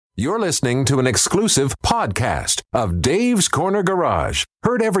You're listening to an exclusive podcast of Dave's Corner Garage.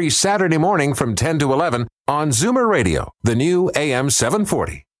 Heard every Saturday morning from 10 to 11 on Zoomer Radio, the new AM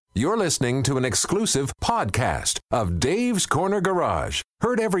 740. You're listening to an exclusive podcast of Dave's Corner Garage.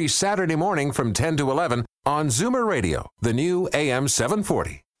 Heard every Saturday morning from 10 to 11 on Zoomer Radio, the new AM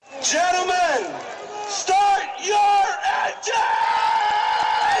 740. Gentlemen, start your engine!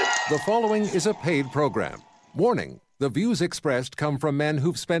 The following is a paid program. Warning. The views expressed come from men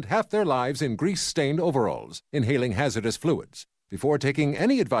who've spent half their lives in grease-stained overalls, inhaling hazardous fluids. Before taking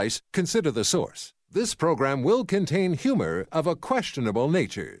any advice, consider the source. This program will contain humor of a questionable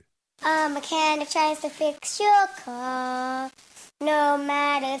nature. A mechanic tries to fix your car, no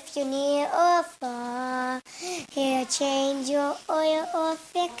matter if you're near or far. He'll change your oil or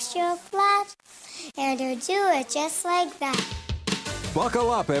fix your flat, and he'll do it just like that.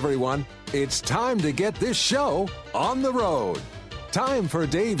 Buckle up, everyone. It's time to get this show on the road. Time for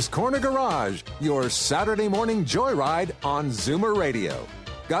Dave's Corner Garage, your Saturday morning joyride on Zoomer Radio.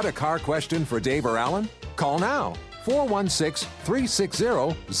 Got a car question for Dave or Alan? Call now,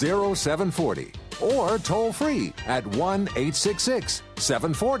 416-360-0740. Or toll free at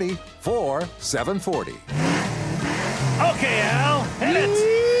 1-866-740-4740. Okay, Al, hit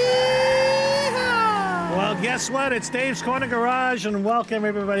it. Well, guess what? It's Dave's Corner Garage, and welcome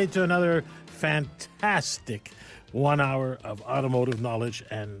everybody to another fantastic 1 hour of automotive knowledge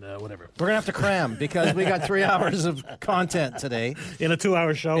and whatever. We're going to have to cram because we got 3 hours of content today. In a 2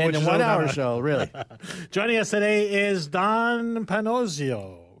 hour show. In a 1 hour show, really. Joining us today is Don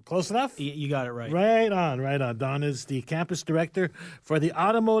Panozio. Close enough? You got it right. Right on. Don is the campus director for the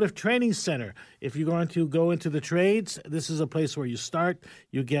Automotive Training Center. If you're going to go into the trades, this is a place where you start.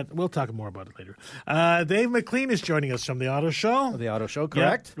 We'll talk more about it later. Dave McLean is joining us from the Auto Show. The Auto Show,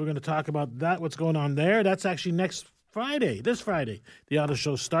 correct. Yep. We're going to talk about that, what's going on there. That's actually this Friday, the Auto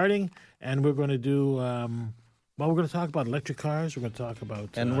Show starting, and we're going to do... we're going to talk about electric cars. We're going to talk about...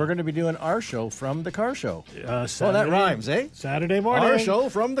 And we're going to be doing our show from the car show. Saturday, that rhymes, eh? Saturday morning. Our show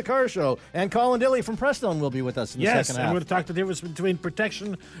from the car show. And Colin Dilly from Prestone will be with us in the second half. Yes, and we're going to talk the difference between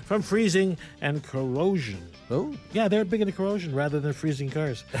protection from freezing and corrosion. Oh. Yeah, they're big into corrosion rather than freezing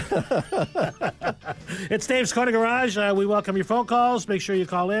cars. It's Dave's Corner Garage. We welcome your phone calls. Make sure you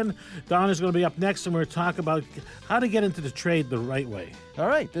call in. Don is going to be up next, and we're going to talk about how to get into the trade the right way. All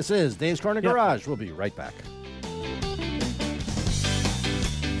right, this is Dave's Corner Garage. We'll be right back.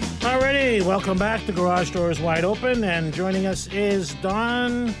 Alrighty, welcome back. The garage door is wide open, and joining us is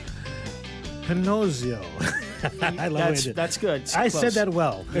Don Panozio. I love it. That's good. I said that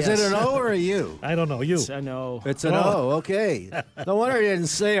well. Is it an O or a U? I don't know. You. It's an O. It's an O. Okay. No wonder you didn't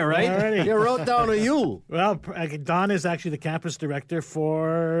say it right. Alrighty. You wrote down a U. Well, Don is actually the campus director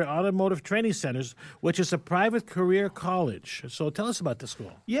for Automotive Training Centers, which is a private career college. So tell us about the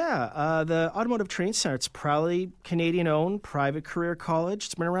school. Yeah, the Automotive Training Center, it's proudly Canadian-owned private career college.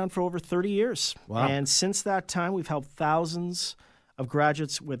 It's been around for over 30 years. Wow. And since that time, we've helped thousands of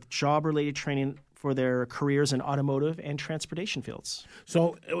graduates with job-related training for their careers in automotive and transportation fields.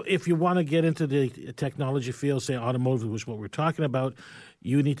 So if you want to get into the technology field, say automotive, which is what we're talking about,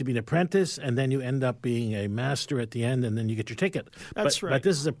 you need to be an apprentice, and then you end up being a master at the end, and then you get your ticket. That's right. But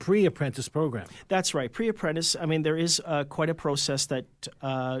this is a pre-apprentice program. That's right. Pre-apprentice, I mean, there is quite a process that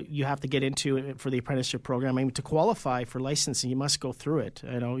you have to get into for the apprenticeship program. I mean, to qualify for licensing, you must go through it.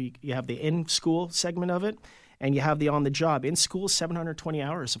 You have the in-school segment of it, and you have the on-the-job. In school, 720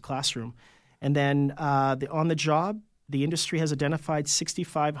 hours of classroom. And then the on-the-job, the industry has identified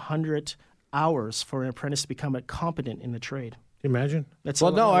 6,500 hours for an apprentice to become competent in the trade. Can you imagine? That's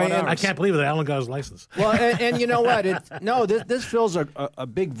I can't believe that Alan got his license. Well, and you know what? This fills a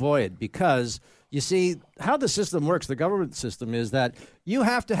big void because you see how the system works. The government system is that you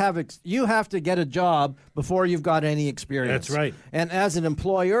have to get a job before you've got any experience. That's right. And as an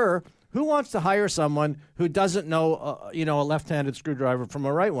employer, who wants to hire someone who doesn't know, a left-handed screwdriver from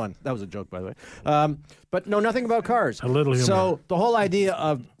a right one? That was a joke, by the way. But know nothing about cars. A little humor. So the whole idea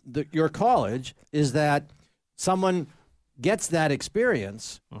of your college is that someone gets that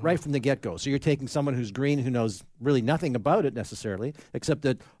experience right from the get-go. So you're taking someone who's green, who knows really nothing about it necessarily, except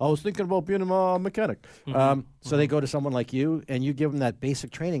that I was thinking about being a mechanic. So they go to someone like you, and you give them that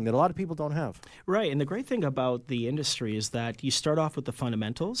basic training that a lot of people don't have. Right, and the great thing about the industry is that you start off with the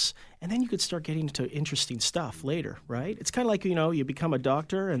fundamentals, and then you could start getting into interesting stuff later, right? It's kind of like, you become a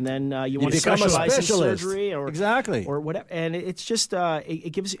doctor, and then you want to specialize in surgery or exactly, or whatever. And it's just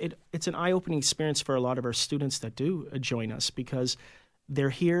it's an eye-opening experience for a lot of our students that do join us, because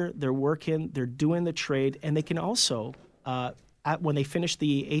they're here, they're working, they're doing the trade, and they can also when they finish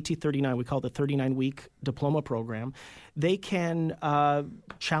the AT39, we call it the 39-week diploma program, they can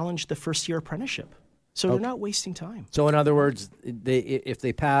challenge the first-year apprenticeship. So they're not wasting time. So in other words, if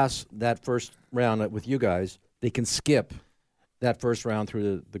they pass that first round with you guys, they can skip that first round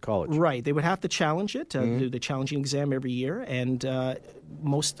through the college. Right. They would have to challenge it, do the challenging exam every year, and a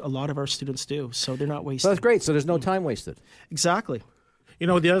lot of our students do. So they're not wasting. So that's great. So there's no time wasted. Exactly. You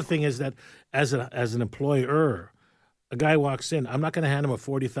know, the other thing is that as an employer, a guy walks in, I'm not going to hand him a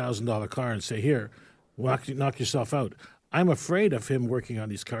 $40,000 car and say, here, knock yourself out. I'm afraid of him working on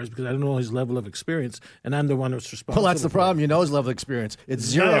these cars because I don't know his level of experience, and I'm the one that's responsible. Well, that's the problem. You know his level of experience. It's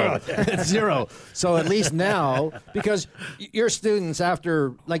zero. It's zero. So at least now, because your students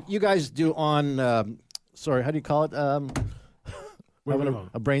after, like you guys do on, how do you call it? A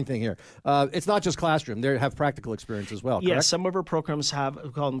brain thing here. It's not just classroom. They have practical experience as well, correct? Yes, some of our programs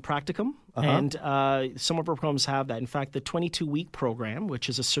we call them practicum, and some of our programs have that. In fact, the 22-week program, which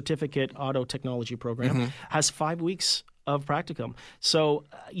is a certificate auto technology program, has 5 weeks of practicum. So,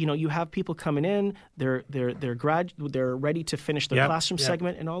 you have people coming in, they're ready to finish their classroom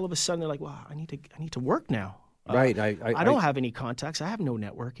segment, and all of a sudden they're like, "Wow, I need to work now." Right. I don't have any contacts. I have no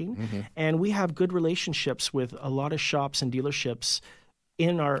networking. And we have good relationships with a lot of shops and dealerships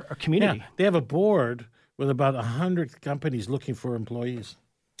in our community. Yeah, they have a board with about 100 companies looking for employees.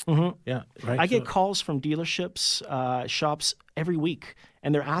 Yeah, right. I get calls from dealerships, shops every week,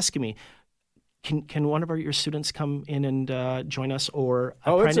 and they're asking me, Can one of your students come in and join us, or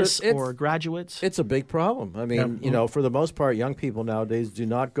apprentice or graduates? It's a big problem. I mean, for the most part, young people nowadays do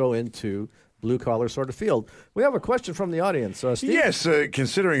not go into blue-collar sort of field. We have a question from the audience. Steve? Yes,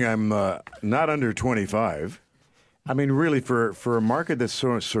 considering I'm not under 25, I mean, really, for a market that's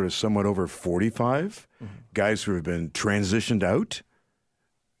sort of somewhat over 45, guys who have been transitioned out,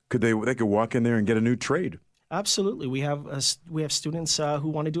 they could walk in there and get a new trade. Absolutely. We have students who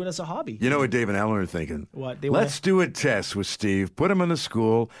want to do it as a hobby. You know what Dave and Alan are thinking? What? Let's do a test with Steve, put him in the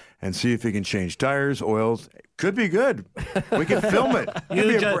school, and see if he can change tires, oils. Could be good. We can film it.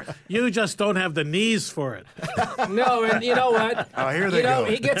 You just don't have the knees for it. No, and you know what? Oh, here they go.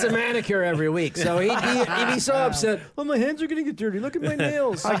 He gets a manicure every week, so he'd be so upset. Oh, my hands are going to get dirty. Look at my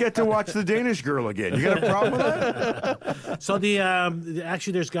nails. I get to watch the Danish Girl again. You got a problem with that? So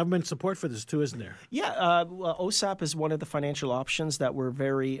actually, there's government support for this too, isn't there? Yeah, OSAP is one of the financial options that we're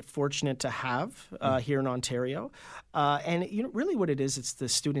very fortunate to have here in Ontario. And really what it is, it's the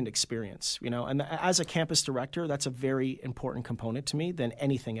student experience, and as a campus director, that's a very important component to me than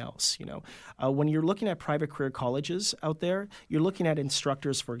anything else. When you're looking at private career colleges out there, you're looking at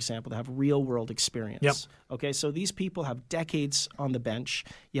instructors, for example, that have real world experience. Yep. Okay, so these people have decades on the bench.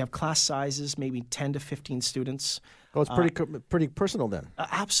 You have class sizes, maybe 10 to 15 students. Oh, it's pretty personal then.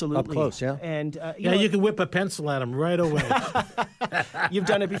 Absolutely. Up close, yeah. And you can whip a pencil at them right away. You've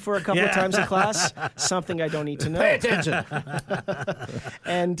done it before a couple of times in class. Something I don't need to know. Pay attention.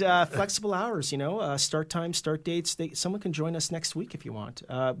 And flexible hours, start time, start dates. Someone can join us next week if you want,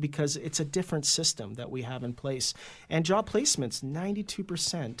 because it's a different system that we have in place. And job placements,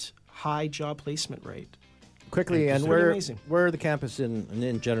 92% high job placement rate. Quickly, and where are the campus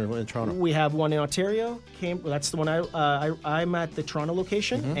in general in Toronto? We have one in Ontario. That's the one I'm at, the Toronto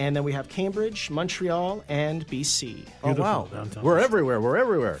location, and then we have Cambridge, Montreal, and BC. Oh, wow. We're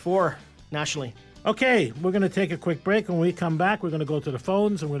everywhere. 4 nationally. Okay, we're going to take a quick break. When we come back, we're going to go to the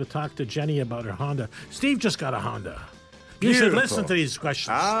phones, and we're going to talk to Jenny about her Honda. Steve just got a Honda. You should listen to these questions.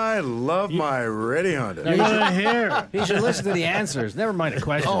 I love my Ready Honda. You're going to hear. You should listen to the answers. Never mind the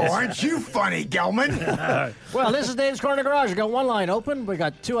questions. Oh, aren't you funny, Gelman? Well, this is Dave's Corner Garage. We got one line open. We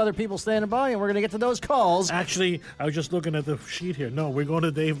got 2 other people standing by, and we're going to get to those calls. Actually, I was just looking at the sheet here. No, we're going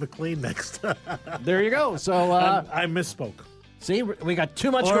to Dave McLean next. There you go. So I misspoke. See, we got too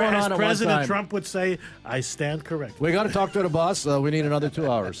much or going as on at President one time. Trump would say, I stand corrected. We got to talk to the boss. We need another 2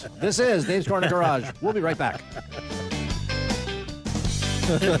 hours. This is Dave's Corner Garage. We'll be right back.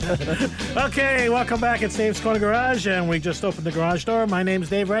 Okay, welcome back. It's Dave's Corner Garage, and we just opened the garage door. My name's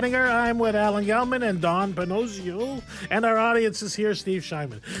Dave Redinger. I'm with Alan Gelman and Don Panozio, and our audience is here, Steve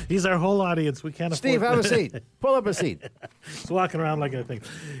Scheinman. He's our whole audience. We can't Steve, have a seat. Pull up a seat. He's walking around like a thing.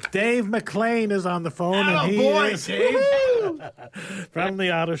 Dave McLean is on the phone. Oh, and he boy, is Dave. from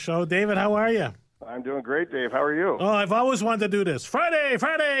the Auto Show. David, how are you? I'm doing great, Dave. How are you? Oh, I've always wanted to do this. Friday,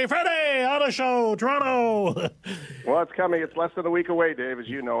 Auto Show, Toronto. Well, it's coming. It's less than a week away, Dave, as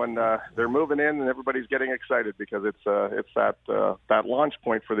you know, and they're moving in, and everybody's getting excited because it's that launch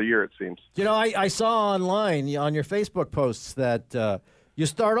point for the year, it seems. I saw online on your Facebook posts that you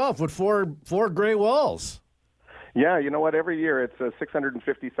start off with four gray walls. Yeah, you know what? Every year it's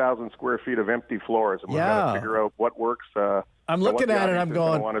 650,000 square feet of empty floors, and we're going to figure out what works. I'm looking at it, I'm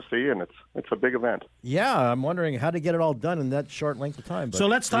going, want to see, and it's a big event. Yeah, I'm wondering how to get it all done in that short length of time. But so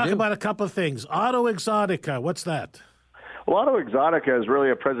let's talk about a couple of things. Auto Exotica, what's that? Well, Auto Exotica is really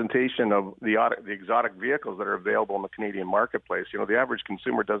a presentation of the exotic vehicles that are available in the Canadian marketplace. You know, the average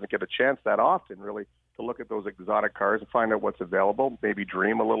consumer doesn't get a chance that often, really, to look at those exotic cars and find out what's available, maybe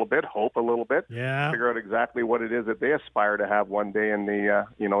dream a little bit, hope a little bit, figure out exactly what it is that they aspire to have one day in the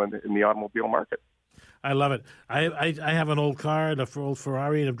in the automobile market. I love it. I have an old car, an old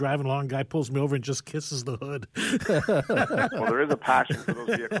Ferrari, and I'm driving along. A guy pulls me over and just kisses the hood. Well, there is a passion for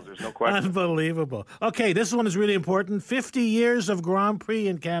those vehicles. There's no question. Unbelievable. Okay, this one is really important. 50 years of Grand Prix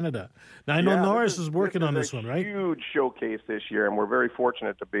in Canada. Now, I know Norris is working on this one, right? Huge showcase this year, and we're very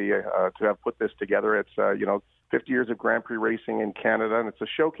fortunate to be to have put this together. It's 50 years of Grand Prix racing in Canada, and it's a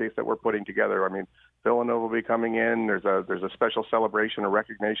showcase that we're putting together. I mean, Villeneuve will be coming in. There's a special celebration, a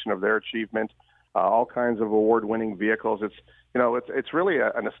recognition of their achievement. All kinds of award-winning vehicles. It's really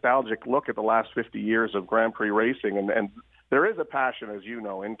a nostalgic look at the last 50 years of Grand Prix racing, and there is a passion, as you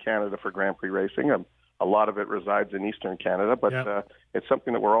know, in Canada for Grand Prix racing. A lot of it resides in Eastern Canada, but it's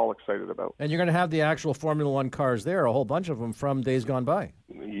something that we're all excited about. And you're going to have the actual Formula One cars there, a whole bunch of them from days gone by.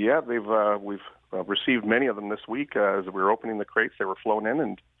 Yeah, we've received many of them this week as we were opening the crates. They were flown in,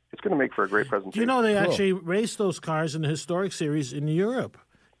 and it's going to make for a great presentation. Do you know they actually race those cars in the historic series in Europe?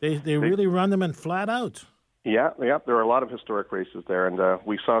 They really run them in flat out. Yeah. There are a lot of historic races there, and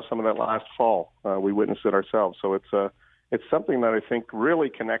we saw some of that last fall. We witnessed it ourselves. So it's something that I think really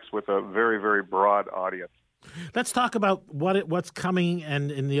connects with a very, very broad audience. Let's talk about what's coming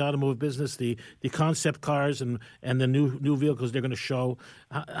and in the automotive business, the concept cars and the new vehicles they're going to show.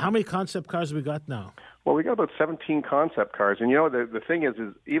 How many concept cars have we got now? Well, we got about 17 concept cars. And, the thing is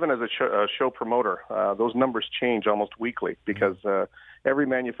even as a show promoter, those numbers change almost weekly because every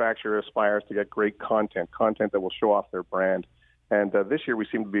manufacturer aspires to get great content that will show off their brand. And this year we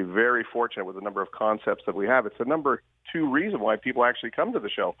seem to be very fortunate with the number of concepts that we have. It's the number 2 reason why people actually come to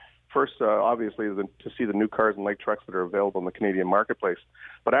the show. First, obviously, to see the new cars and light trucks that are available in the Canadian marketplace.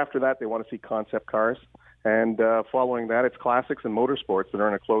 But after that, they want to see concept cars. And following that, it's classics and motorsports that are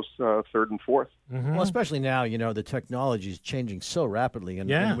in a close third and fourth. Mm-hmm. Well, especially now, the technology is changing so rapidly.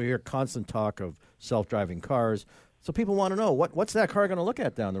 And we hear constant talk of self-driving cars. So people want to know, what's that car going to look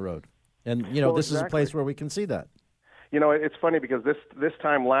at down the road? And, this is a place where we can see that. It's funny because this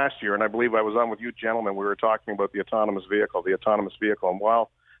time last year, and I believe I was on with you gentlemen, we were talking about the autonomous vehicle. And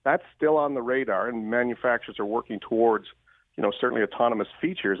while that's still on the radar and manufacturers are working towards, certainly autonomous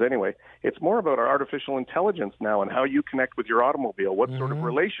features anyway, it's more about our artificial intelligence now and how you connect with your automobile, what sort of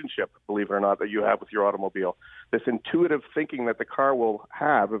relationship, believe it or not, that you have with your automobile. This intuitive thinking that the car will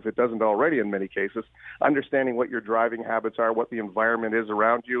have, if it doesn't already in many cases, understanding what your driving habits are, what the environment is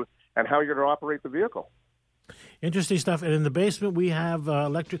around you, and how you're going to operate the vehicle. Interesting stuff. And in the basement, we have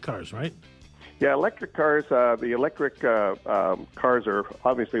electric cars, right? Yeah, electric cars. The electric cars are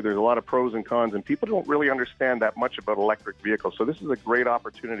obviously there's a lot of pros and cons, and people don't really understand that much about electric vehicles. So this is a great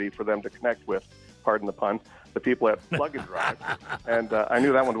opportunity for them to connect with, pardon the pun, the people at Plug and Drive. And I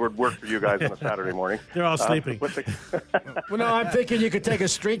knew that one would work for you guys on a Saturday morning. They're all sleeping. Well, no, I'm thinking you could take a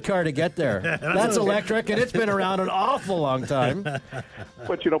streetcar to get there. That's electric, and it's been around an awful long time.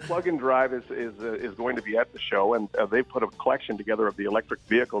 But, Plug and Drive is going to be at the show, and they've put a collection together of the electric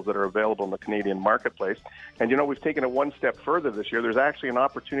vehicles that are available in the Canadian marketplace. And, we've taken it one step further this year. There's actually an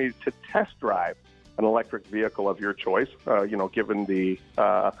opportunity to test drive an electric vehicle of your choice, given the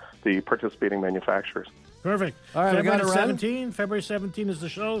participating manufacturers. Perfect. All right, February 17 is the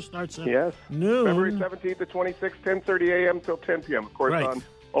show. Starts at noon. February 17th to 26th, 10:30 a.m. till 10 p.m. Of course, on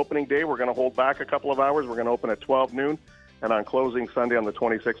opening day, we're going to hold back a couple of hours. We're going to open at 12 noon. And on closing Sunday on the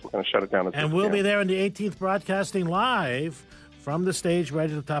 26th, we're going to shut it down at 6 And we'll be there on the 18th, broadcasting live from the stage right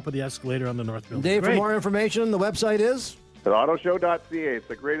at the top of the escalator on the North Building. Dave, for more information, the website is? At autoshow.ca. It's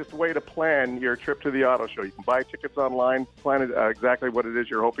the greatest way to plan your trip to the auto show. You can buy tickets online, plan exactly what it is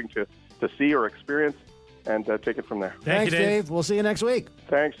you're hoping to see or experience, and take it from there. Thanks, Dave. We'll see you next week.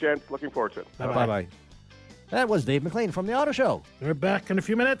 Thanks, gents. Looking forward to it. Bye-bye. That was Dave McLean from the Auto Show. We're back in a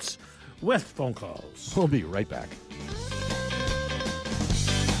few minutes with phone calls. We'll be right back.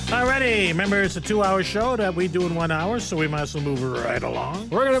 Alrighty, remember it's a 2-hour show that we do in 1 hour, so we might as well move right along.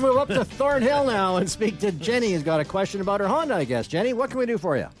 We're going to move up to Thornhill now and speak to Jenny, who's got a question about her Honda, I guess. Jenny, what can we do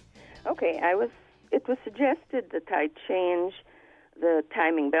for you? Okay, it was suggested that I change the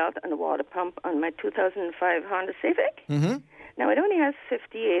timing belt on the water pump on my 2005 Honda Civic. Mm-hmm. Now, it only has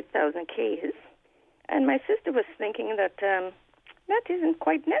 58,000 Ks, and my sister was thinking that that isn't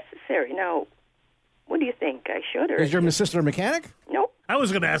quite necessary. Now, What do you think? I should or Is your sister a mechanic? Nope. I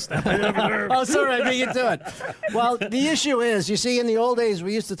was going to ask that. Oh, sorry, I beat you to it. Well, the issue is, you see, in the old days,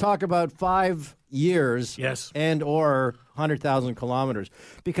 we used to talk about 5 years and or 100,000 kilometers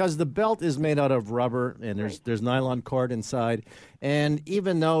because the belt is made out of rubber and there's nylon cord inside. And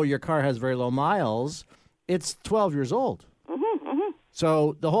even though your car has very low miles, it's 12 years old.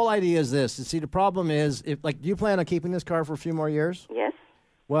 So the whole idea is this. You see, the problem is, do you plan on keeping this car for a few more years? Yes.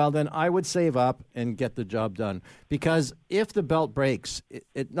 Well, then I would save up and get the job done. Because if the belt breaks,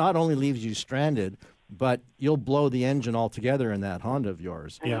 it not only leaves you stranded, but you'll blow the engine altogether in that Honda of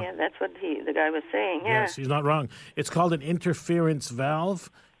yours. Yeah, that's what the guy was saying. Yeah. Yes, he's not wrong. It's called an interference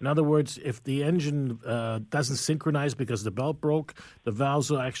valve. In other words, if the engine doesn't synchronize because the belt broke, the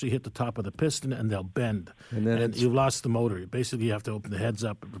valves will actually hit the top of the piston and they'll bend. And then you've lost the motor. Basically, you have to open the heads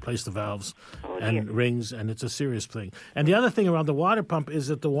up, replace the valves and rings, and it's a serious thing. And the other thing around the water pump is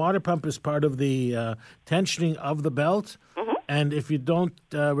that the water pump is part of the tensioning of the belt. And if you don't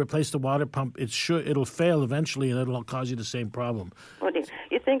replace the water pump, it'll fail eventually, and it'll cause you the same problem. What do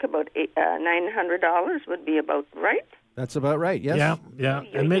you think about $900 would be about right? That's about right, yes. Yeah.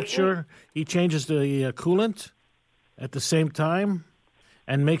 And make sure he changes the coolant at the same time,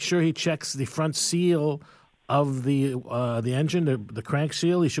 and make sure he checks the front seal of the engine, the crank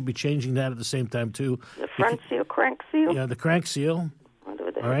seal. He should be changing that at the same time, too. The front seal, crank seal? Yeah, the crank seal.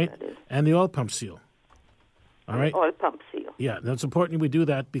 Whatever the all right, that is. And the oil pump seal. All right. Oil pump seal. Yeah, that's important we do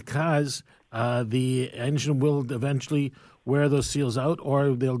that because the engine will eventually wear those seals out,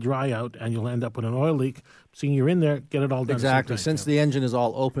 or they'll dry out, and you'll end up with an oil leak. Seeing you're in there, get it all done. Exactly. Since the engine is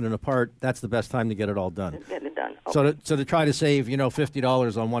all open and apart, that's the best time to get it all done. Get it done. Okay. So to try to save,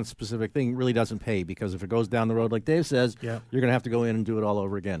 $50 on one specific thing really doesn't pay, because if it goes down the road, like Dave says, you're going to have to go in and do it all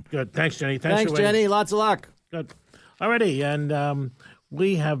over again. Good. Thanks, Jenny. Thanks, Jenny. Lots of luck. Good. Alrighty, and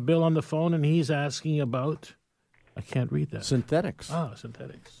we have Bill on the phone, and he's asking about. I can't read that. Synthetics. Ah,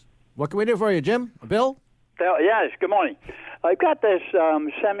 synthetics. What can we do for you, Jim? Bill? Yes, good morning. I've got this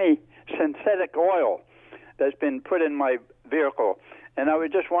semi-synthetic oil that's been put in my vehicle, and I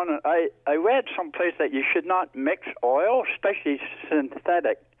was just wondering, I read someplace that you should not mix oil, especially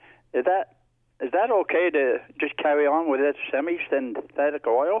synthetic. Is that okay to just carry on with this semi-synthetic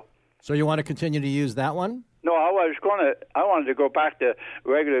oil? So you want to continue to use that one? No, I wanted to go back to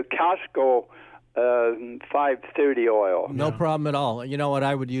regular Costco 530 oil. No problem at all. You know what?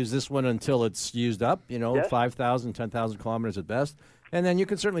 I would use this one until it's used up, Yes. 5,000, 10,000 kilometers at best. And then you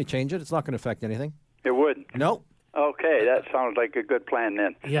can certainly change it. It's not going to affect anything. It wouldn't? No. Okay, that sounds like a good plan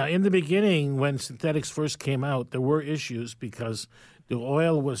then. Yeah, in the beginning, when synthetics first came out, there were issues because the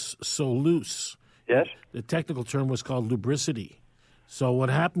oil was so loose. Yes. The technical term was called lubricity. So what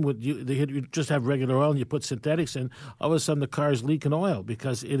happened with you just have regular oil and you put synthetics in, all of a sudden the car is leaking oil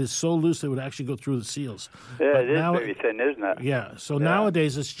because it is so loose it would actually go through the seals. Yeah, it is very thin, isn't it? Yeah. So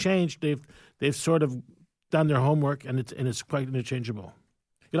nowadays it's changed. They've sort of done their homework, and it's quite interchangeable.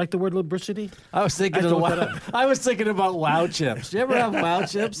 You like the word lubricity? I was thinking about Wow chips. Do you ever have Wow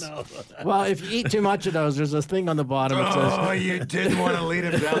chips? No. Well, if you eat too much of those, there's a thing on the bottom that says, Oh, you didn't want to lead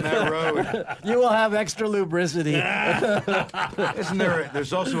him down that road. you will have extra lubricity. Isn't there?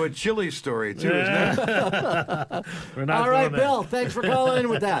 There's also a chili story too, isn't there? We're not All right, doing that. Bill, thanks for calling in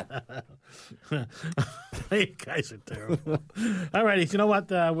with that. You guys are terrible. All righty, you know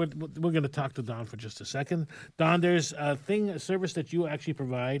what? We're going to talk to Don for just a second. Don, there's a service that you actually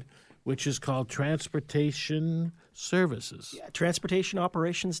provide, which is called Transportation Services. Yeah, Transportation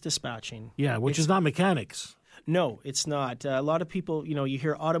Operations Dispatching. Yeah, which is not mechanics. No, it's not. A lot of people, you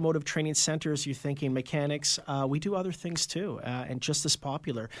hear automotive training centers, you're thinking mechanics. We do other things too, and just as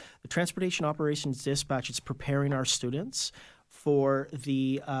popular. The Transportation Operations Dispatch is preparing our students for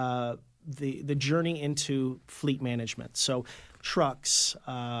the journey into fleet management. So trucks,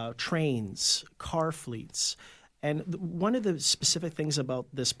 trains, car fleets. And one of the specific things about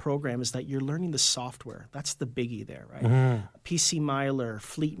this program is that you're learning the software. That's the biggie there, right? Mm-hmm. PC Miler,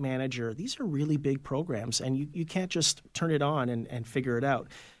 Fleet Manager, these are really big programs, and you can't just turn it on and figure it out.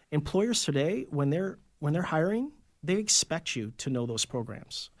 Employers today, when they're hiring, they expect you to know those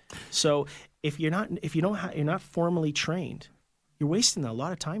programs. So if you're not formally trained, you're wasting a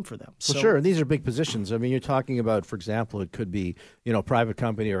lot of time for them. Well, sure. These are big positions. I mean, you're talking about, for example, it could be, private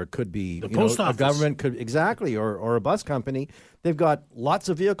company, or it could be the post office. A government or a bus company. They've got lots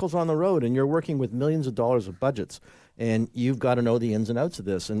of vehicles on the road, and you're working with millions of dollars of budgets, and you've got to know the ins and outs of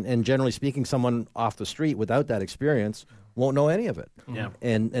this. And generally speaking, someone off the street without that experience won't know any of it. Yeah.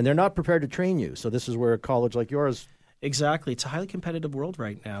 And they're not prepared to train you. So this is where a college like yours Exactly. It's a highly competitive world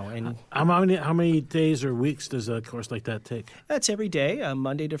right now. And How many days or weeks does a course like that take? that's every day,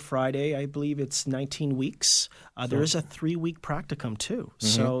 Monday to Friday. I believe it's 19 weeks. There is a 3-week practicum too.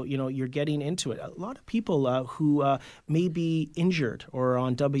 So, you're getting into it. A lot of people who may be injured or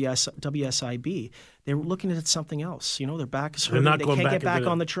on WSIB, they're looking at something else. Their back is hurting. They can't get back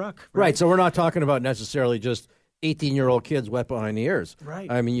on the truck. Right. So we're not talking about necessarily just 18-year-old kids wet behind the ears.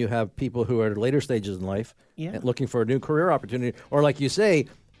 Right. I mean, you have people who are at later stages in life Yeah. looking for a new career opportunity, or like you say,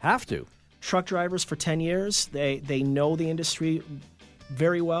 have to. Truck drivers for 10 years, they know the industry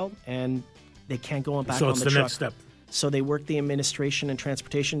very well, and they can't go back So on it's the the truck. next step. So they work the administration and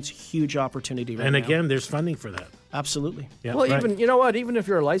transportation. It's a huge opportunity right And now. again, there's funding for that. Absolutely. Yeah, Well, right. even you know what? Even if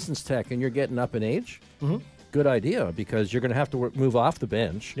you're a licensed tech and you're getting up in age, good idea, because you're going to have to move off the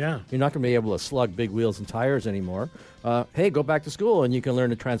bench. Yeah. You're not going to be able to slug big wheels and tires anymore. Hey, go back to school and you can learn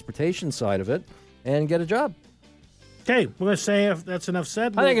the transportation side of it and get a job. Okay, we're going to say if that's enough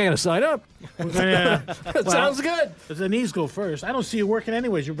said. I think I'm going to sign up. That Sounds good. The knees go first. I don't see you working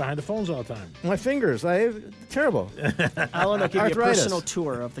anyways. You're behind the phones all the time. My fingers, terrible. Alan will give you a Arthritis. personal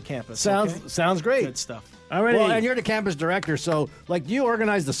tour of the campus. Sounds okay? sounds great. Good stuff. All right. Well, and you're the campus director, so do you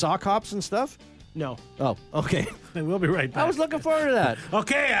organize the sock hops and stuff? No. Oh, okay. We'll be right back. I was looking forward to that.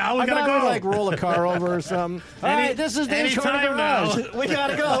 Okay, Al, we I got to thought go. we'd roll a car over or something. All right, this is Dave's Corner anytime now. Garage. We got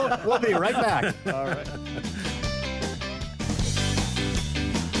to go. We'll be right back. All right.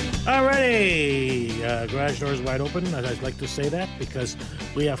 Alrighty, garage doors wide open. I'd like to say that because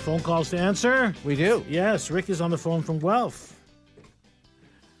we have phone calls to answer. We do. Yes, Rick is on the phone from Guelph.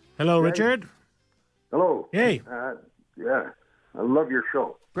 Hello, Richard. Hello. Hey. Yeah, I love your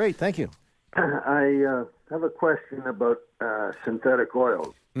show. Great, thank you. I have a question about synthetic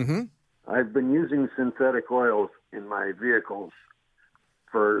oils. Mm-hmm. I've been using synthetic oils in my vehicles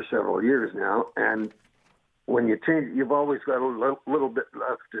for several years now, and when you change, you've always got a little bit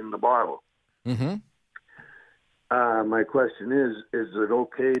left in the bottle. Mm-hmm. My question is it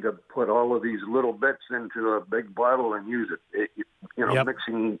okay to put all of these little bits into a big bottle and use it? Yep.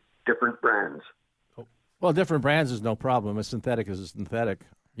 Mixing different brands. Well, different brands is no problem. A synthetic is a synthetic.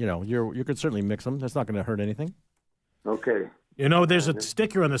 You could certainly mix them. That's not going to hurt anything. Okay. There's a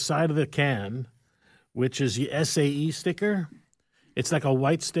sticker on the side of the can, which is the SAE sticker. It's like a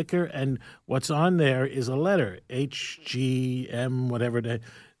white sticker, and what's on there is a letter, HGM, whatever the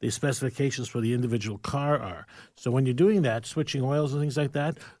specifications for the individual car are. So when you're doing that, switching oils and things like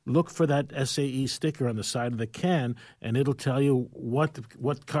that, look for that SAE sticker on the side of the can, and it'll tell you what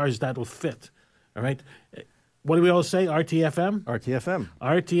cars that will fit. All right? What do we all say? RTFM? RTFM.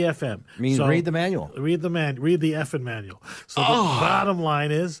 RTFM. Means read the manual. Read the effing manual. So the bottom line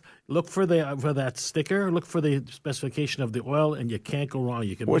is, look for that sticker, look for the specification of the oil, and you can't go wrong.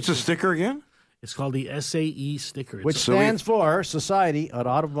 You can. What's the sticker again? It's called the SAE sticker. Which stands for Society of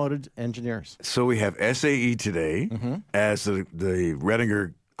Automotive Engineers. So we have SAE today as the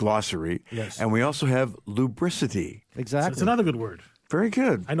Redinger glossary. Yes. And we also have lubricity. Exactly. It's another good word. Very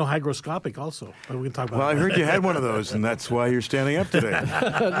good. I know hygroscopic also, but we can talk about Well, I that. heard you had one of those, and that's why you're standing up today.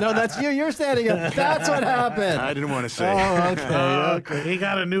 No, that's you. You're standing up. That's what happened. I didn't want to say. Oh, okay. He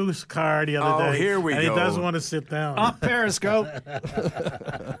got a new car the other day. Here we and go. he doesn't want to sit down. Up Periscope.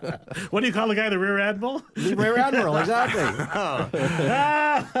 What do you call the guy, the rear admiral? The Rear Admiral, exactly.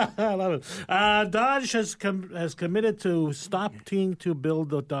 I love it. Dodge has committed to stopping to build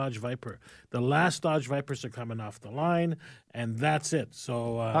the Dodge Viper. The last Dodge Vipers are coming off the line, and that's it.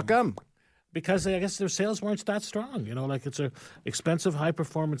 So How come? because I guess their sales weren't that strong. Like it's a expensive,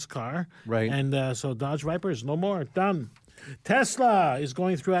 high-performance car. Right. And so Dodge Vipers, no more. Done. Tesla is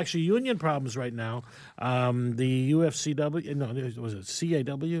going through actually union problems right now. The UFCW, no, was it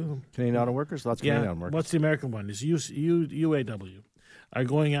CAW? Canadian Auto Workers? Lots of Canadian Auto Workers. What's the American one? It's UAW. Are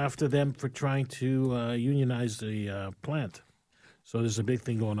going after them for trying to unionize the plant. So there's a big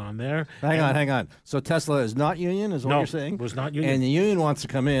thing going on there. Hang on. So Tesla is not union, is what No, you're saying? was not union. And the union wants to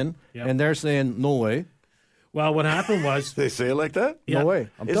come in, Yep. and they're saying, no way. Well, what happened was They say it like that? Yeah. No way.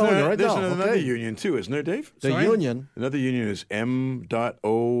 I'm Isn't telling you there, right there's now. another Okay. union, too, isn't there, Dave? The Sorry? union. Another union is m.o.b.com.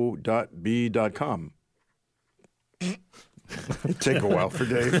 It'd take a while for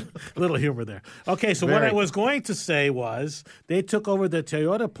Dave. little humor there. Okay, so what Very. I was going to say was they took over the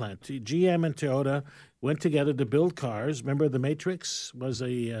Toyota plant. GM and Toyota went together to build cars. Remember the Matrix was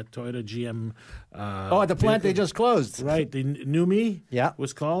a Toyota GM. At the plant they just closed. Right, the NUMMI Yeah.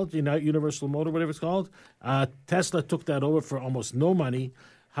 was called, Universal Motor, whatever it's called. Tesla took that over for almost no money,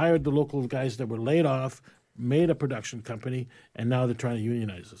 hired the local guys that were laid off, made a production company, and now they're trying to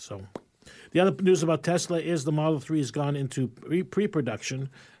unionize it. So The other news about Tesla is the Model 3 has gone into pre-production.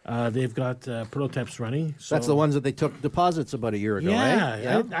 They've got prototypes running. So. That's the ones that they took deposits about a year ago,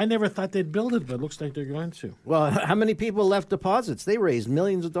 yeah, right? I never thought they'd build it, but it looks like they're going to. Well, how many people left deposits? They raised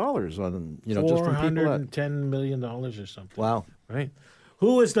millions of dollars on, just from people that... $410 million or something. Wow. Right.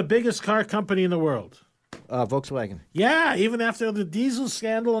 Who is the biggest car company in the world? Volkswagen. Yeah, even after the diesel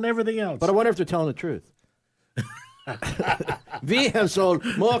scandal and everything else. But I wonder if they're telling the truth. We have sold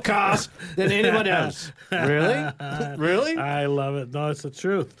more cars than anyone else. Really? Really? I love it. No, it's the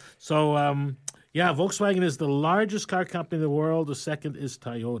truth. So, Volkswagen is the largest car company in the world. The second is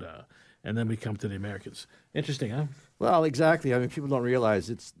Toyota. And then we come to the Americans. Interesting, huh? Well, exactly. I mean, people don't realize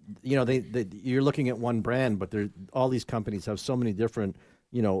it's, you're looking at one brand, but all these companies have so many different,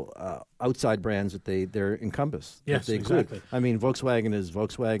 outside brands that they're encompass. Yes, they include. exactly. I mean, Volkswagen is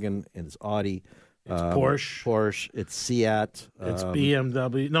Volkswagen, and it's Audi. It's Porsche. It's Seat. It's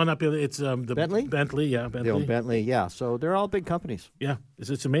BMW. No, not BMW. It's the Bentley? Bentley, yeah. Bentley. Bentley, yeah. So they're all big companies. Yeah.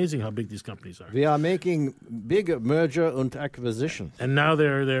 It's amazing how big these companies are. We are making big merger and acquisition. And now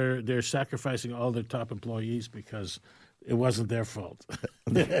they're sacrificing all their top employees because it wasn't their fault.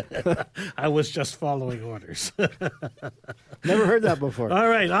 I was just following orders. Never heard that before. All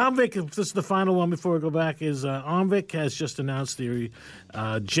right, Omvik, this is the final one before we go back, is Omvik has just announced the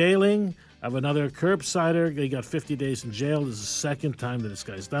jailing of another curbsider. He got 50 days in jail. This is the second time that this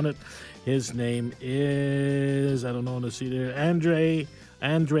guy's done it. His name is, I don't know, let's see there,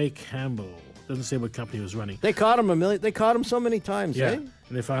 Andre Campbell. Doesn't say what company he was running. They caught him They caught him so many times, yeah. eh? And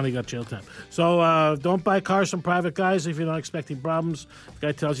they finally got jail time. So don't buy cars from private guys if you're not expecting problems. The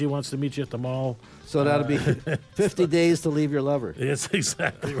guy tells you he wants to meet you at the mall. So that'll be 50 days to leave your lover. Yes,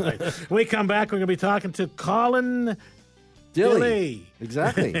 exactly right. When we come back, we're going to be talking to Colin Dilly.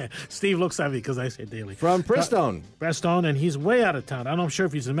 Exactly. Steve looks at me because I say Daly. From Prestone. Prestone, and he's way out of town. I'm not sure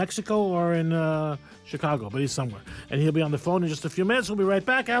if he's in Mexico or in Chicago, but he's somewhere. And he'll be on the phone in just a few minutes. We'll be right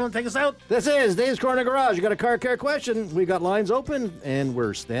back. Alan, take us out. This is Dave's Corner Garage. You got a car care question? We got lines open, and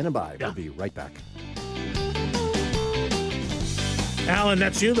we're standing by. Yeah. We'll be right back. Alan,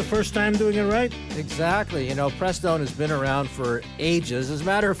 that's you, the first time doing it right? Exactly. Prestone has been around for ages. As a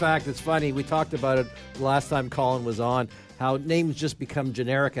matter of fact, it's funny. We talked about it the last time Colin was on, how names just become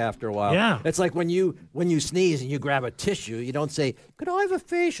generic after a while. Yeah. It's like when you sneeze and you grab a tissue, you don't say, could I have a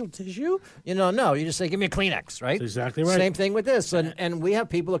facial tissue? No, you just say, give me a Kleenex, right? That's exactly right. Same thing with this. And we have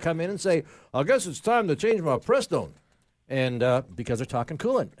people that come in and say, I guess it's time to change my Prestone. And because they're talking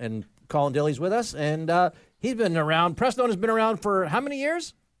coolant. And Colin Dilly's with us, and he's been around. Prestone has been around for how many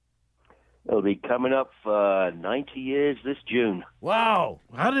years? It'll be coming up for 90 years this June. Wow.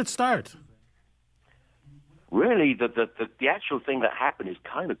 How did it start? Really, the actual thing that happened is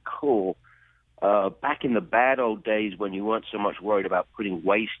kind of cool. Back in the bad old days when you weren't so much worried about putting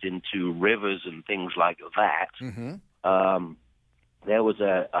waste into rivers and things like that, there was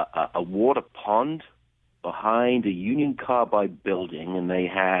a water pond behind a Union Carbide building, and they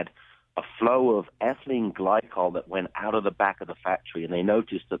had a flow of ethylene glycol that went out of the back of the factory, and they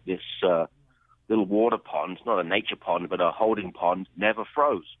noticed that this little water pond, not a nature pond, but a holding pond, never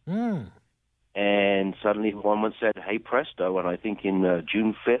froze. And suddenly one said, hey, presto, and I think in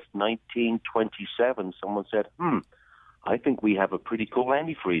June 5th, 1927, someone said, I think we have a pretty cool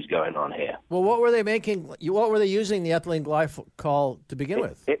antifreeze going on here. Well, what were they making? What were they using the ethylene glycol to begin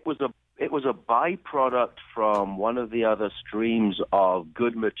with? It was a byproduct from one of the other streams of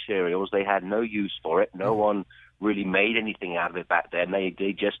good materials. They had no use for it. No one really made anything out of it back then.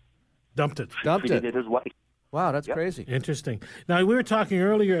 They just dumped it. Treated it as waste. Wow, that's crazy. Interesting. Now, we were talking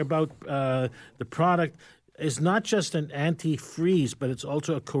earlier about the product is not just an antifreeze, but it's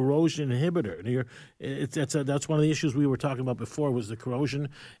also a corrosion inhibitor. That's one of the issues we were talking about before was the corrosion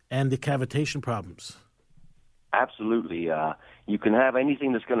and the cavitation problems. Absolutely. You can have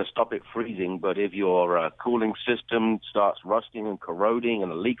anything that's going to stop it freezing, but if your cooling system starts rusting and corroding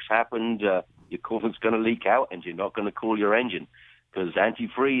and the leaks happened, your coolant's going to leak out and you're not going to cool your engine, because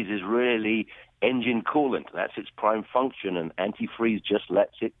antifreeze is really engine coolant. That's its prime function, and antifreeze just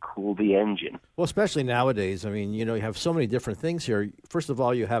lets it cool the engine. Well, especially nowadays. I mean, you have so many different things here. First of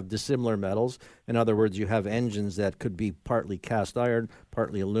all, you have dissimilar metals. In other words, you have engines that could be partly cast iron,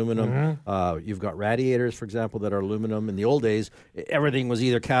 partly aluminum. You've got radiators, for example, that are aluminum. In the old days, everything was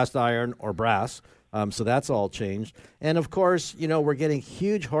either cast iron or brass. So that's all changed. And, of course, we're getting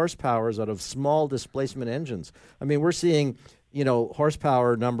huge horsepowers out of small displacement engines. I mean, we're seeing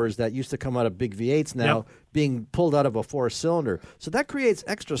horsepower numbers that used to come out of big V8s now being pulled out of a four-cylinder. So that creates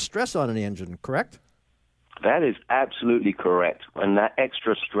extra stress on an engine, correct? That is absolutely correct. And that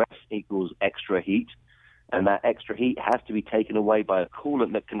extra stress equals extra heat. And that extra heat has to be taken away by a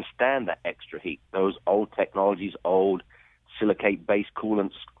coolant that can stand that extra heat. Those old technologies, old silicate-based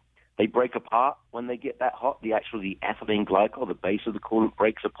coolants, they break apart when they get that hot. The ethylene glycol, the base of the coolant,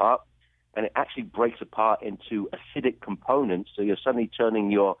 breaks apart, and it actually breaks apart into acidic components. So you're suddenly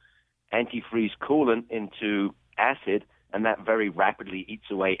turning your antifreeze coolant into acid, and that very rapidly eats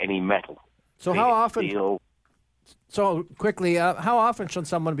away any metal. So how often? So quickly, how often should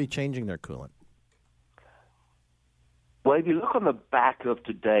someone be changing their coolant? Well, if you look on the back of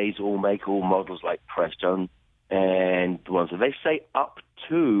today's all-make, all models like Prestone and the ones that they say up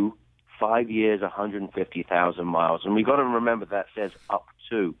to 5 years, 150,000 miles. And we've got to remember that says up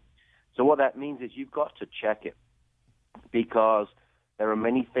to. So what that means is you've got to check it because there are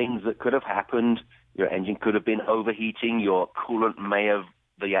many things that could have happened. Your engine could have been overheating. Your coolant may have,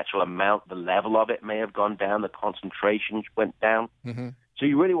 the actual amount, the level of it may have gone down. The concentration went down. Mm-hmm. So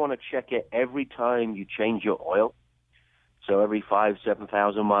you really want to check it every time you change your oil. So every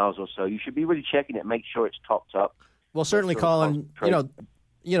 7,000 miles or so, you should be really checking it, make sure it's topped up. Well, certainly, Colin,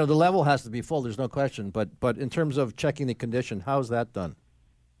 you know, the level has to be full. There's no question. But in terms of checking the condition, how's that done?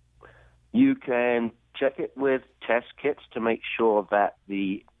 You can check it with test kits to make sure that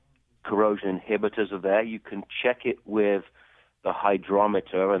the corrosion inhibitors are there. You can check it with the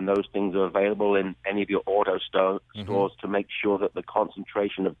hydrometer, and those things are available in any of your auto stores to make sure that the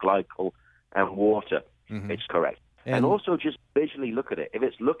concentration of glycol and water is correct. And also just visually look at it. If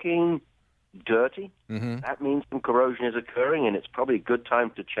it's looking dirty, that means some corrosion is occurring, and it's probably a good time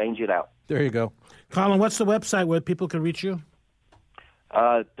to change it out. There you go. Colin, what's the website where people can reach you?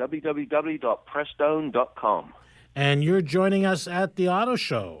 www.prestone.com. And you're joining us at the auto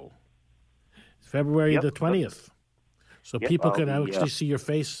show, February the 20th. So people can actually see your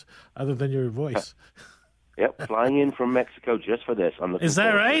face other than your voice. Yep, flying in from Mexico just for this. Is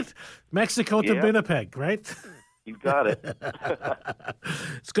that right? Mexico to Winnipeg, right? You got it.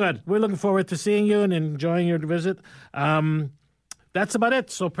 It's good. We're looking forward to seeing you and enjoying your visit. That's about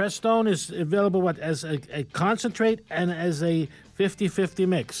it. So Prestone is available as a concentrate and as a 50-50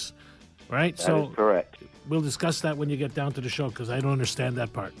 mix, right? That is correct. We'll discuss that when you get down to the show because I don't understand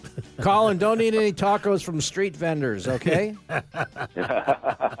that part. Colin, don't eat any tacos from street vendors, okay?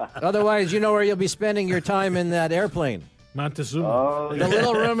 Otherwise, you know where you'll be spending your time in that airplane. Montezuma. Oh, the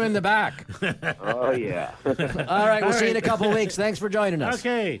little room in the back. Oh, yeah. All right, we'll see you in a couple of weeks. Thanks for joining us.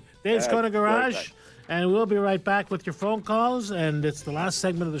 Okay, Dave's Corner Garage, and we'll be right back with your phone calls, and it's the last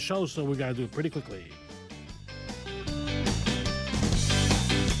segment of the show, so we got to do it pretty quickly.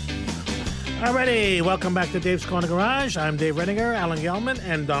 Alrighty, welcome back to Dave's Corner Garage. I'm Dave Redinger, Alan Gelman,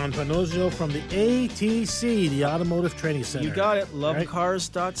 and Don Panozio from the ATC, the Automotive Training Center. You got it.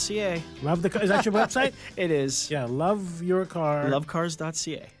 Lovecars.ca. Love the car. Is that your website? It is. Yeah, love your car.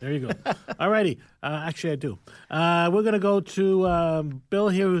 Lovecars.ca. There you go. Alrighty. Actually, I do. We're going to go to Bill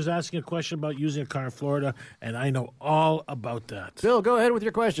here, who's asking a question about using a car in Florida, and I know all about that. Bill, go ahead with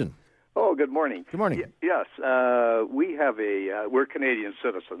your question. Oh, good morning. Good morning. Yes, we have we're Canadian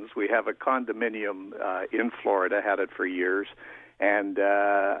citizens. We have a condominium in Florida, had it for years, and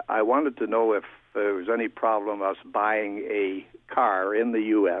I wanted to know if there was any problem us buying a car in the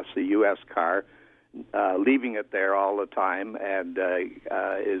U.S., a U.S. car, leaving it there all the time, and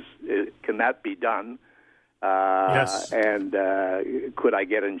can that be done? Yes. And could I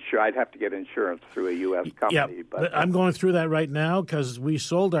get insurance? I'd have to get insurance through a U.S. company. Yeah, but I'm going through that right now because we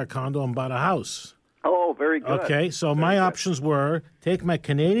sold our condo and bought a house. Oh, very good. Okay, so my options were take my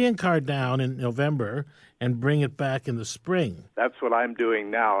Canadian car down in November and bring it back in the spring. That's what I'm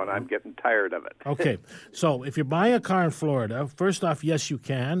doing now, and I'm getting tired of it. Okay, so if you're buying a car in Florida, first off, yes, you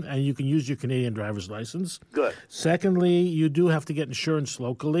can, and you can use your Canadian driver's license. Good. Secondly, you do have to get insurance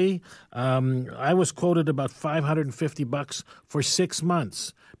locally. I was quoted about $550 for 6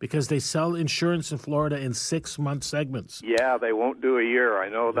 months because they sell insurance in Florida in 6-month segments. Yeah, they won't do a year. I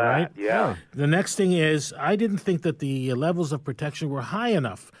know that. Right? Yeah. The next thing is, I didn't think that the levels of protection were high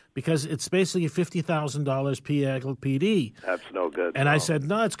enough because it's basically $50,000 PLPD. That's no good. And I said,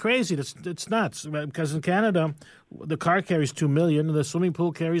 no, it's crazy. It's nuts. Because in Canada, the car carries $2 million, and the swimming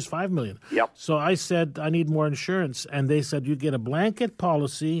pool carries $5 million. Yep. So I said, I need more insurance. And they said, you get a blanket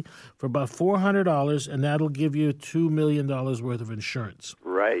policy for about $400, and that'll give you $2 million worth of insurance.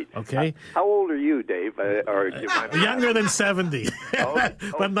 Right. Okay. How old are you, Dave? Younger than 70,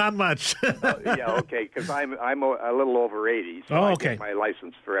 but not much. Yeah, okay, because I'm a little over 80, so I get my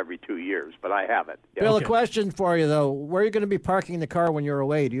license for every 2 years, but I have it. Yeah. Bill, a question for you, though. Where are you going to be parking the car when you're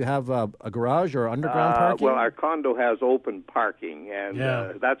away? Do you have a garage or underground parking? Well, our condo has open parking, and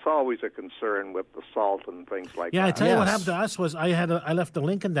that's always a concern with the salt and things like that. Yeah, I tell you what happened to us was I left the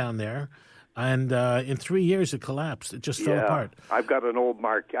Lincoln down there, And in 3 years, it collapsed. It just fell apart. I've got an old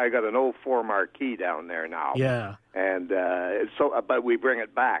Ford Marquis down there now. Yeah. And but we bring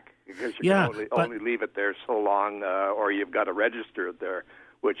it back because you can only leave it there so long, or you've got to register it there,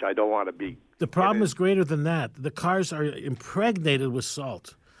 which I don't want to be. The problem is greater than that. The cars are impregnated with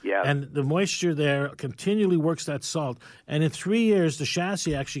salt. Yeah. And the moisture there continually works that salt. And in 3 years, the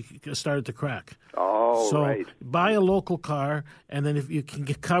chassis actually started to crack. Oh, so right. buy a local car, and then if you can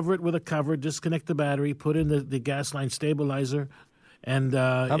cover it with a cover, disconnect the battery, put in the gas line stabilizer, and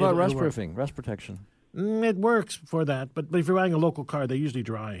how about rust proofing, rust protection? It works for that, but if you're buying a local car, they're usually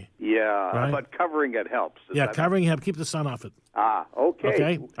dry. Yeah, right? But covering it helps. Covering helps. Keep the sun off it. Ah, okay.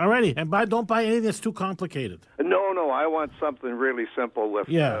 Okay, all righty. And don't buy anything that's too complicated. No, I want something really simple with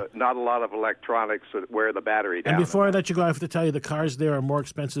not a lot of electronics that wear the battery down. And before I let you go, I have to tell you the cars there are more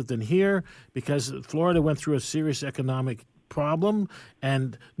expensive than here because Florida went through a serious economic problem,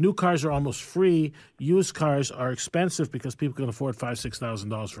 and new cars are almost free. Used cars are expensive because people can afford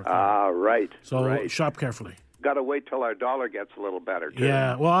 $5,000-$6,000 for a car. Ah, right. So shop carefully. Got to wait till our dollar gets a little better, too.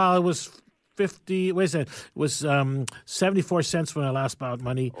 Yeah, well, it was 50. Wait a second. It was 74 cents when I last bought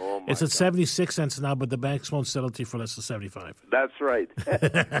money. Oh, it's at 76 cents now, but the banks won't settle it to you for less than 75. That's right.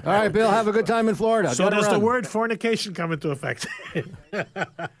 All right, Bill, have a good time in Florida. So does the word fornication come into effect?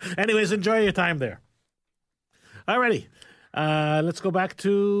 Anyways, enjoy your time there. All righty. Let's go back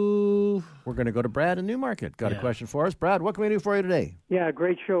to... We're going to go to Brad in Newmarket. Got a question for us. Brad, what can we do for you today? Yeah,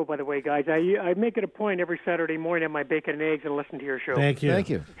 great show, by the way, guys. I make it a point every Saturday morning to have my bacon and eggs and listen to your show. Thank you. Thank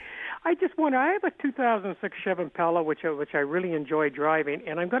you. I just wonder, I have a 2006 Chevy Impala, which I really enjoy driving,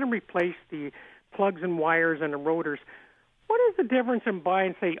 and I'm going to replace the plugs and wires and the rotors. What is the difference in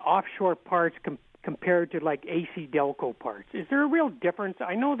buying, say, offshore parts compared to, like, AC Delco parts? Is there a real difference?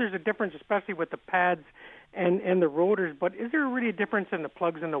 I know there's a difference, especially with the pads and the rotors, but is there really a difference in the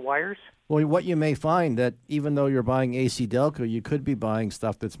plugs and the wires? Well, what you may find that even though you're buying AC Delco, you could be buying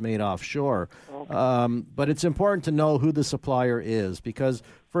stuff that's made offshore. Okay. But it's important to know who the supplier is because,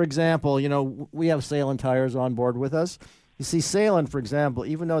 for example, we have Salem tires on board with us. You see, Salem, for example,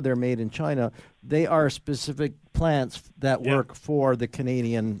 even though they're made in China, they are specific plants that work for the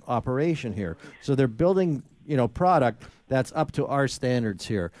Canadian operation here. So they're building, product that's up to our standards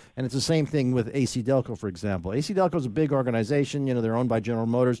here. And it's the same thing with AC Delco, for example. AC Delco is a big organization. They're owned by General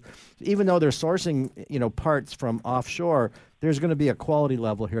Motors. Even though they're sourcing, parts from offshore, there's going to be a quality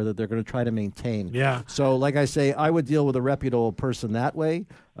level here that they're going to try to maintain. Yeah. So, like I say, I would deal with a reputable person that way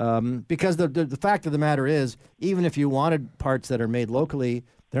because the fact of the matter is, even if you wanted parts that are made locally,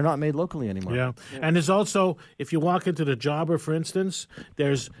 they're not made locally anymore. Yeah. And there's also, if you walk into the Jobber, for instance,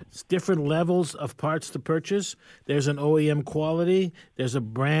 there's different levels of parts to purchase. There's an OEM quality. There's a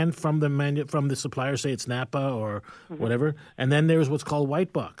brand from the supplier, say it's Napa or whatever. And then there's what's called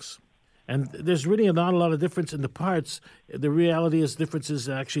white box. And there's really not a lot of difference in the parts. The reality is difference is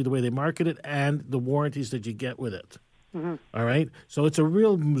actually the way they market it and the warranties that you get with it. Mm-hmm. All right? So it's a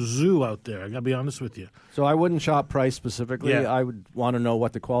real zoo out there. I got to be honest with you. So I wouldn't shop price specifically. Yeah. I would want to know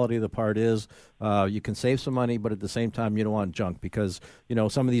what the quality of the part is. You can save some money, but at the same time, you don't want junk because,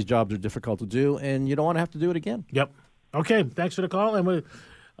 some of these jobs are difficult to do, and you don't want to have to do it again. Yep. Okay, thanks for the call. And we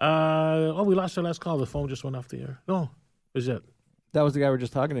lost our last call. The phone just went off the air. No, is it? That was the guy we were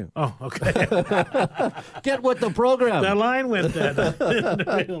just talking to. Oh, okay. Get with the program. The line went dead. I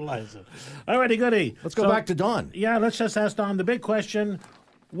didn't realize it. All righty, goody. Let's go back to Don. Yeah, let's just ask Don the big question.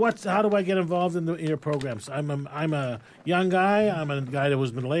 How do I get involved in your programs? I'm a young guy. I'm a guy that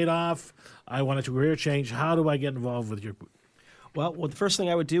was been laid off. I want a career change. How do I get involved with your... Well, the first thing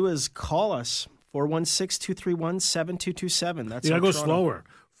I would do is call us, 416-231-7227. That's you got to go slower.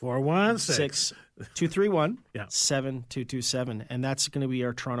 416-231-7227, and that's going to be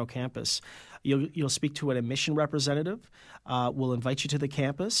our Toronto campus. You'll speak to an admission representative. We'll invite you to the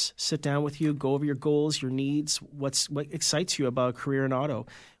campus, sit down with you, go over your goals, your needs, what excites you about a career in auto.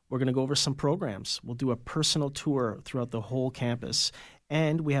 We're going to go over some programs. We'll do a personal tour throughout the whole campus,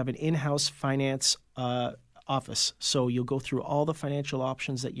 and we have an in-house finance office. So you'll go through all the financial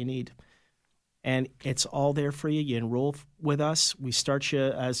options that you need. And it's all there for you. You enroll with us. We start you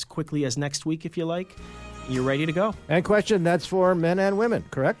as quickly as next week, if you like. You're ready to go. And question, that's for men and women,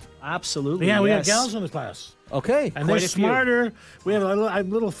 correct? Absolutely. Yeah, we have gals in the class. Okay. And they're smarter. We have a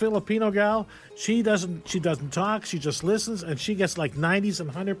little Filipino gal. She doesn't talk. She just listens, and she gets like 90s and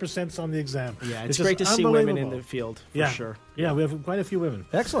 100% on the exam. Yeah, it's great to see women in the field, for sure. Yeah, we have quite a few women.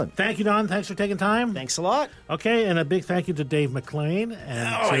 Excellent. Thank you, Don. Thanks for taking time. Thanks a lot. Okay, and a big thank you to Dave McLean.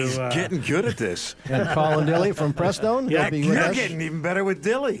 And he's getting good at this. And Colin Dilly from Prestone. Yeah, you're getting even better with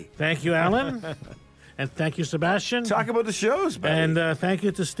Dilly. Thank you, Alan. And thank you, Sebastian. Talk about the shows, buddy. And thank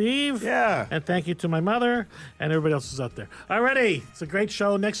you to Steve. Yeah. And thank you to my mother and everybody else who's out there. Alrighty, it's a great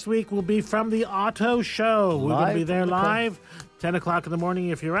show. Next week will be from the Auto Show. We're going to be there live, 10 o'clock in the morning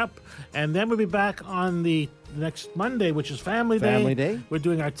if you're up. And then we'll be back on the next Monday, which is Family Day. Family Day. We're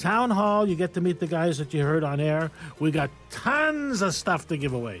doing our town hall. You get to meet the guys that you heard on air. We got tons of stuff to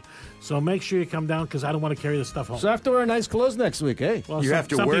give away. So make sure you come down because I don't want to carry the stuff home. So I have to wear nice clothes next week, eh? Well, You have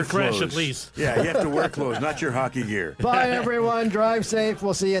to wear fresh clothes. at least. Yeah, you have to wear clothes, not your hockey gear. Bye, everyone. Drive safe.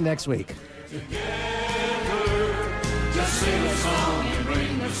 We'll see you next week. Just sing a song and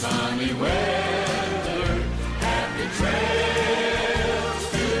bring the sunny weather. Happy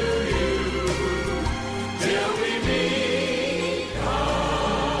trails to you till we meet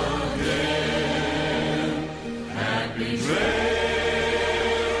again. Happy trails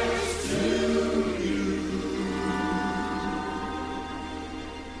to you.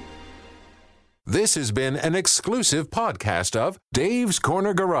 This has been an exclusive podcast of Dave's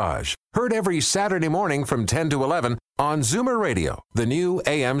Corner Garage. Heard every Saturday morning from 10 to 11 on Zoomer Radio, the new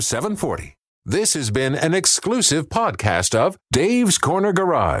AM 740. This has been an exclusive podcast of Dave's Corner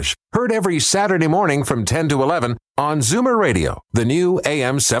Garage. Heard every Saturday morning from 10 to 11 on Zoomer Radio, the new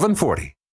AM 740.